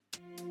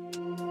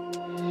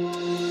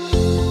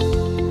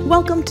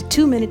Welcome to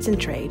 2 Minutes in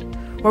Trade,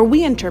 where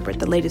we interpret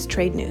the latest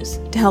trade news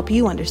to help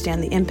you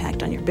understand the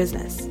impact on your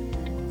business.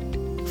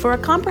 For a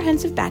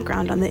comprehensive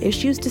background on the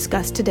issues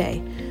discussed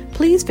today,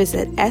 please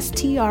visit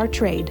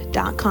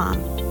strtrade.com.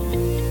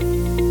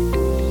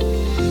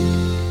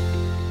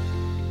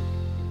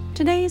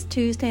 Today is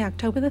Tuesday,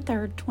 October the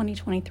 3rd,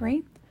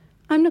 2023.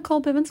 I'm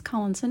Nicole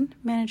Bibbins-Collinson,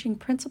 Managing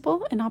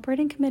Principal and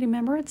Operating Committee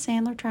Member at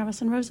Sandler,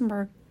 Travis &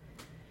 Rosenberg.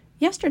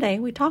 Yesterday,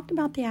 we talked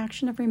about the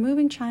action of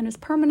removing China's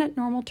Permanent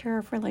Normal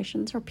Tariff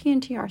Relations, or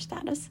PNTR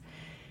status,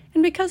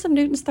 and because of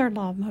Newton's third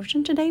law of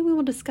motion, today we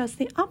will discuss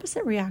the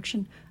opposite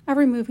reaction of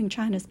removing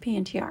China's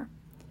PNTR.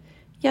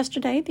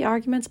 Yesterday, the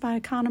arguments by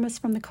economists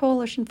from the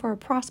Coalition for a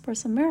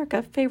Prosperous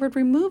America favored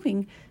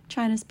removing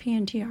China's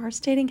PNTR,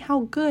 stating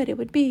how good it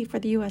would be for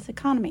the U.S.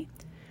 economy.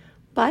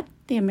 But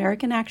the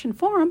American Action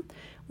Forum,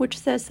 which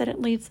says that it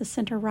leads the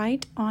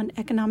center-right on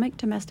economic,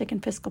 domestic,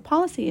 and fiscal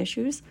policy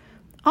issues,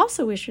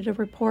 also issued a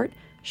report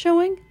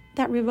showing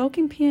that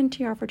revoking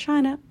PNTR for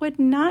China would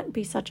not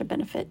be such a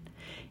benefit.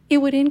 It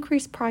would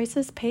increase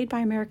prices paid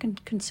by American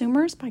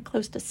consumers by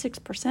close to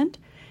 6%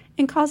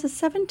 and cause a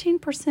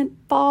 17%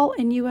 fall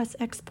in U.S.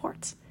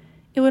 exports.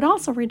 It would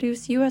also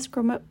reduce U.S.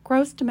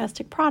 gross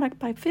domestic product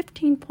by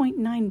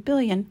 $15.9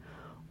 billion,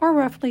 or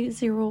roughly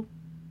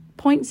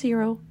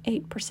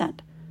 0.08%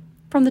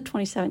 from the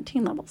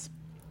 2017 levels.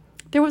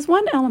 There was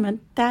one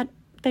element that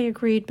they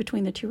agreed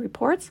between the two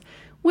reports,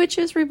 which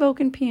is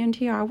revoking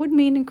PNTR would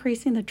mean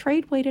increasing the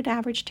trade-weighted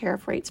average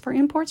tariff rates for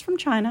imports from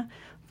China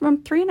from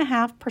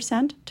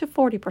 3.5% to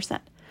 40%.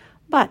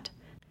 But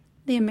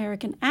the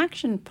American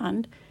Action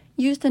Fund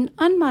used an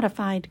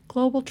unmodified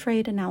global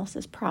trade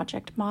analysis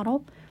project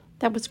model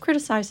that was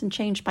criticized and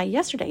changed by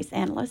yesterday's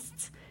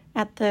analysts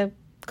at the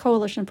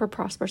Coalition for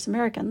Prosperous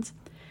Americans,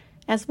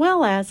 as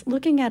well as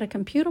looking at a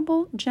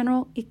computable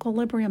general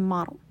equilibrium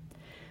model.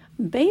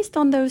 Based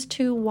on those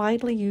two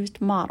widely used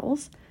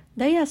models,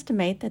 they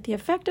estimate that the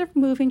effect of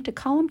moving to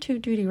Column 2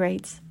 duty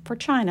rates for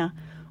China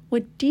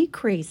would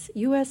decrease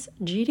U.S.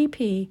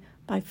 GDP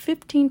by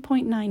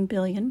 $15.9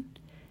 billion,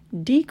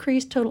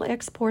 decrease total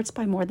exports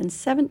by more than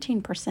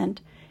 17%,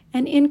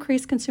 and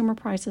increase consumer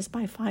prices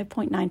by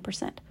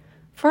 5.9%.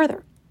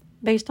 Further,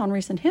 based on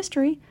recent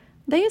history,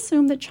 they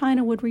assume that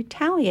China would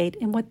retaliate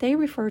in what they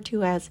refer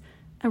to as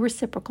a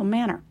reciprocal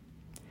manner.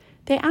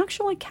 They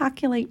actually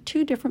calculate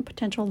two different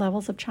potential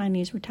levels of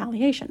Chinese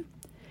retaliation.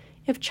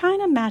 If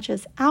China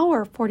matches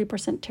our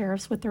 40%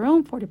 tariffs with their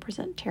own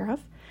 40%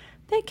 tariff,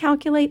 they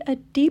calculate a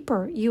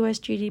deeper U.S.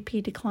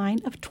 GDP decline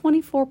of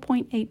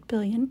 $24.8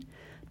 billion,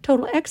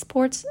 total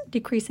exports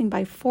decreasing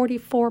by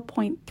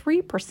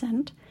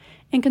 44.3%,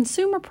 and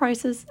consumer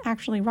prices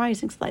actually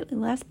rising slightly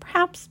less,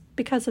 perhaps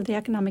because of the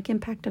economic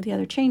impact of the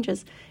other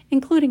changes,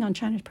 including on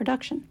China's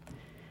production.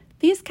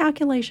 These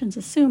calculations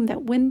assume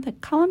that when the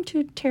Column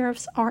 2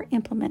 tariffs are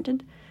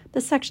implemented, the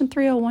Section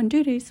 301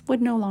 duties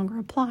would no longer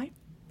apply.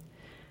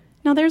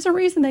 Now, there's a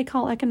reason they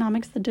call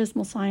economics the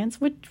dismal science,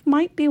 which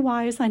might be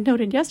why, as I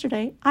noted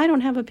yesterday, I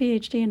don't have a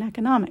PhD in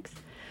economics.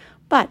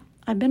 But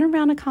I've been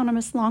around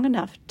economists long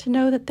enough to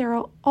know that there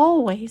are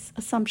always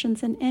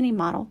assumptions in any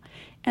model,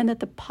 and that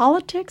the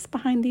politics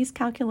behind these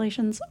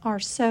calculations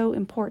are so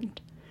important.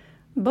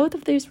 Both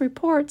of these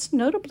reports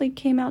notably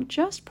came out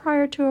just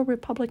prior to a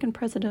Republican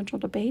presidential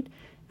debate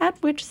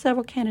at which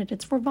several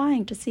candidates were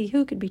vying to see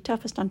who could be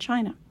toughest on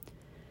China.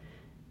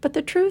 But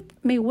the truth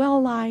may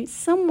well lie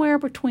somewhere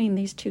between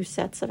these two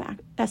sets of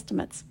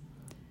estimates.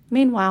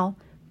 Meanwhile,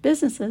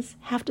 businesses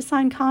have to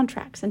sign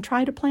contracts and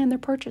try to plan their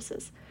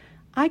purchases.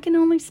 I can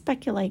only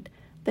speculate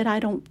that I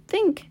don't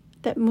think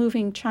that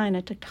moving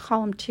China to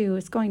Column 2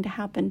 is going to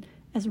happen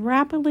as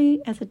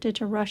rapidly as it did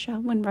to Russia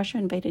when Russia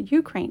invaded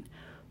Ukraine.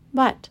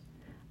 But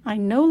I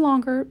no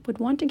longer would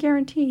want to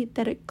guarantee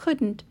that it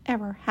couldn't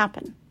ever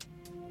happen.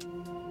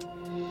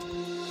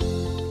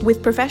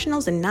 With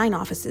professionals in 9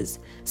 offices,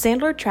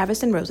 Sandler,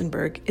 Travis &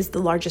 Rosenberg is the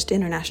largest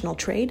international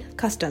trade,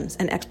 customs,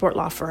 and export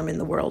law firm in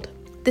the world.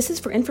 This is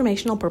for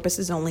informational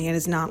purposes only and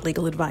is not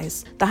legal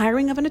advice. The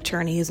hiring of an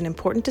attorney is an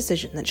important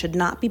decision that should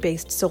not be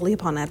based solely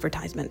upon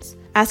advertisements.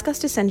 Ask us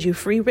to send you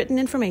free written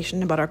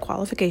information about our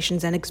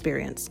qualifications and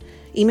experience.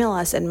 Email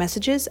us at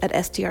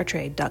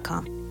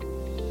messages@strtrade.com.